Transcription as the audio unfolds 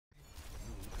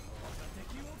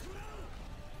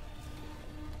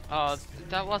Oh,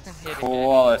 that wasn't hitting.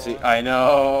 Quality, I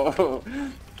know.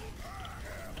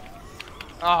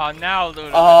 Oh, now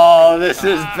Luna. Oh, this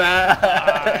is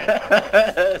bad.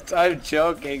 I'm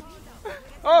joking.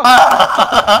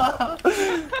 Oh!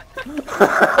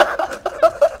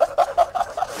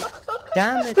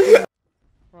 Damn it!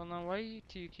 Ronan, why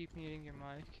do you keep muting your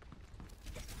mic?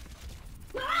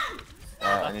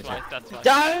 That's That's why.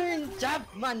 Don't jump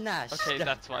my nash! Okay,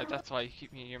 that's why you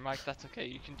keep muting your mic. That's okay,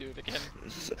 you can do it again.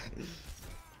 It's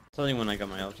only when I got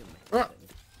my ultimate.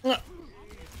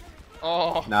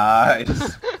 Oh!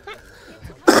 Nice.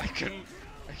 I couldn't.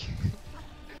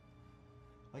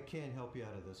 I can't help you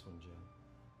out of this one, Jim.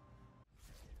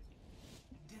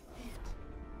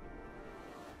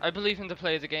 I believe in the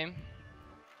play of the game.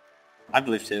 I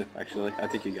believe too, actually. I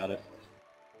think you got it.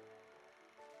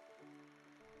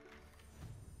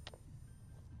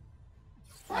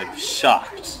 I'm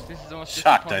shocked. This is the most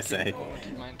Shocked, I disappointing say. moment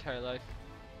of my entire life.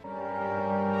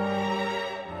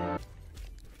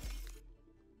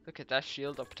 Look at that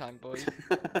shield uptime, boys.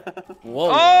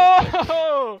 Whoa!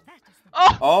 Oh!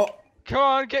 Oh! Oh! Come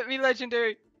on, get me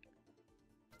legendary!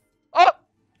 Oh!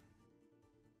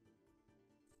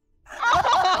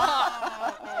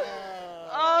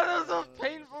 Oh, that was the most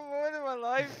painful moment of my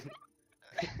life.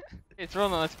 It's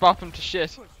Ronan, let's bop him to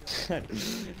shit.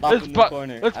 Let's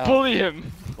bully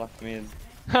him. Lock me in.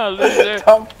 Loser.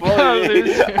 Don't bully me.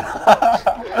 Loser.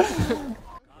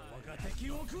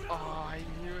 Oh, I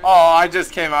knew it. Oh, I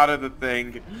just came out of the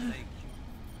thing.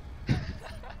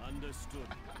 Understood.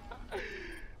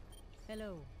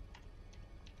 Hello.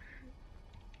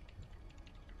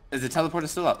 Is the teleporter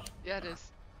still up? Yeah, it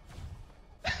is.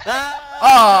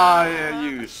 Oh, yeah,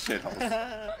 you shithole.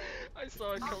 I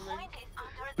saw it coming.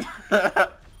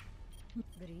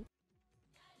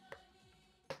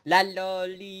 La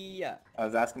lolia. I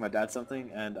was asking my dad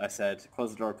something, and I said,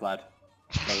 "Close the door, Plaid."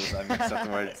 Because I mixed up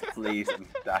the words "please" and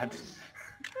 "dad."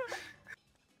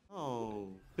 Oh.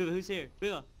 Booba, who's here?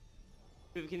 Booba.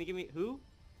 Booba, can you give me who?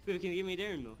 Booba, can you give me a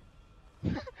dairy milk?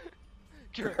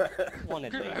 Want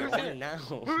it, Creeper, I who's want here? it now.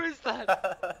 Who is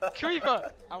that?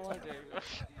 Creeper! I want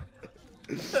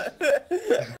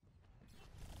to.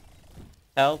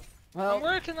 Help. I'm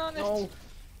working on it. No.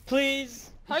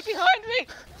 Please. Hide behind me!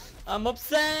 I'm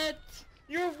upset.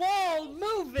 Your wall,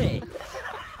 move it.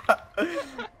 Are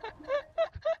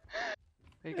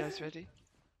you guys ready?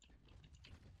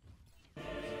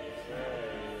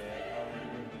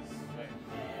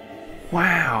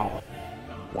 Wow.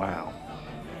 Wow.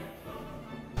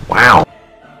 Wow.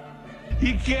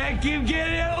 You can't keep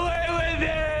getting away with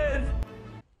it!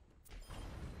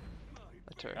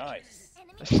 A turret. Nice.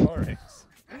 Oryx.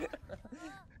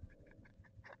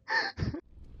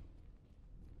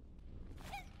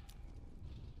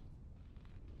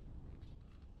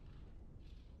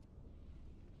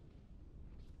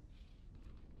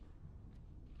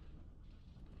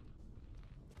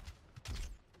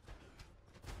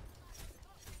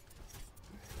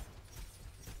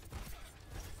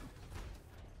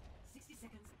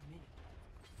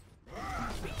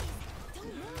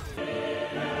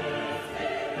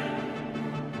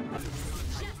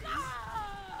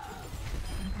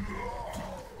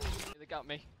 They got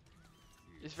me.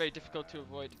 It's very difficult to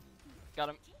avoid. Got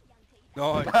him.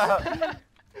 No.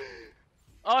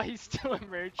 Oh, he's still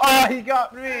emerging. Oh, he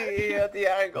got me at the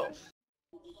angle.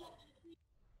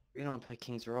 You don't play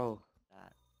King's Row.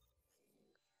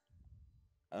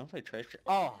 I don't play treasure.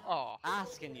 Oh. Oh.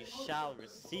 Ask and you shall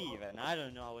receive, and I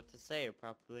don't know what to say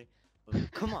properly.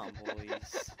 But come on,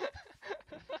 boys.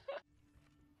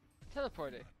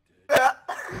 Teleport it.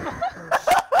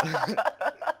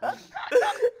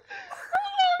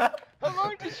 How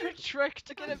long does your trek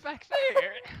to get it back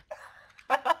there?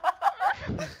 What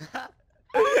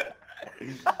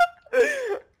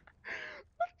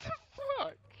the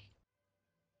fuck?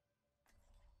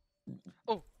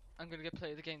 Oh, I'm gonna get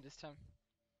play of the game this time.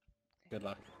 Good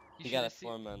luck. You should got a have seen-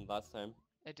 4-man last time.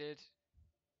 I did.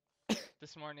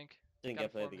 This morning. Didn't Got a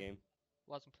get play of the 4-man. game.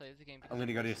 Wasn't play of the game. I'm because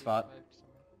gonna I go to your actually spot. revived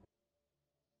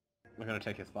someone. We're gonna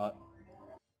take your spot.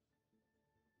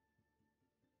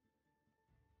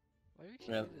 Why would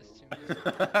you Real. do this to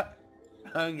me?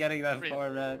 I'm getting that Real,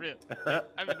 format. real.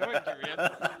 I'm annoying you,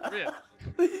 Rian.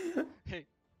 Rian. Hey,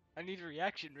 I need a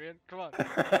reaction, Rian. Come on. Give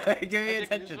me I'm taking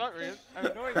attention. this spot, Rian. I'm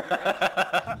annoying you,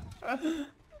 Rian.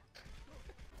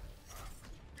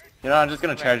 You know, I'm just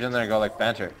gonna charge in there and go like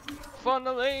banter.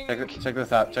 Funneling! Check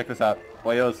this out. Check this out.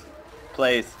 Boyos,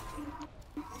 plays.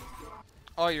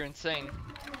 Oh, you're insane.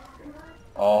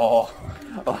 Oh,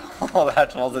 oh,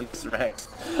 that wasn't right.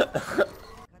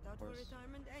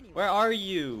 Where are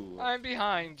you? I'm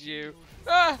behind you.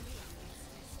 Ah!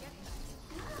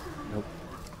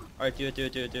 Alright, do it.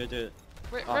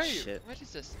 Wait, Oh, where are you? shit. What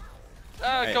is this?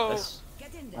 Alright, Go. let's-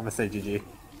 I'm gonna say GG.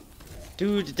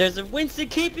 Dude, there's a Winston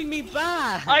keeping me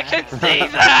back! I can see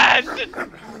that!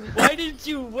 Why didn't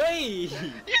you wait?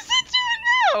 You said do it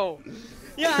now!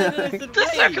 Yeah, I said The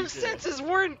wait. circumstances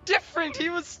weren't different. He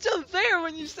was still there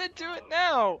when you said do it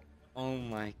now. Oh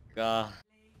my god.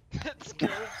 Let's go,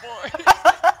 boy.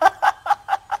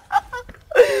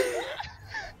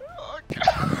 Oh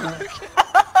god.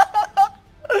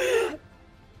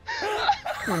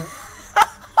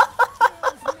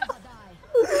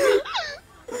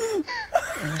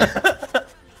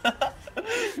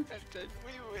 And then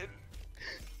we win.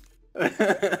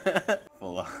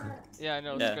 Full on. Yeah, I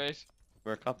know, it's Yeah. great.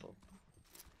 We're a couple.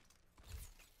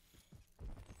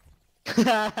 Bro,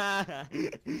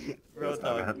 That's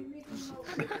not dog.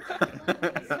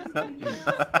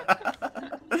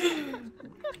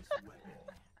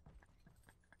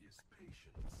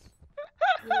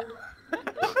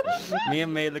 Me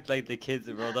and May look like the kids,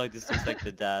 and Road Dog just looks like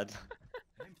the dad.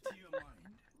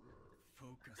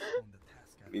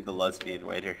 Be the lesbian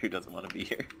waiter who doesn't want to be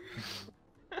here.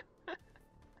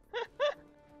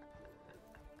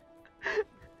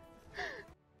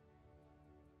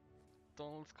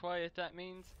 Donald's quiet, that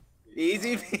means.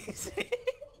 Easy peasy.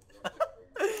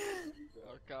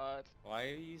 Oh god. Why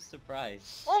are you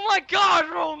surprised? Oh my god,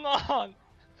 Roman!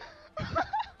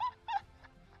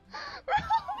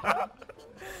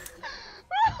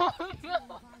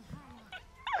 Roman!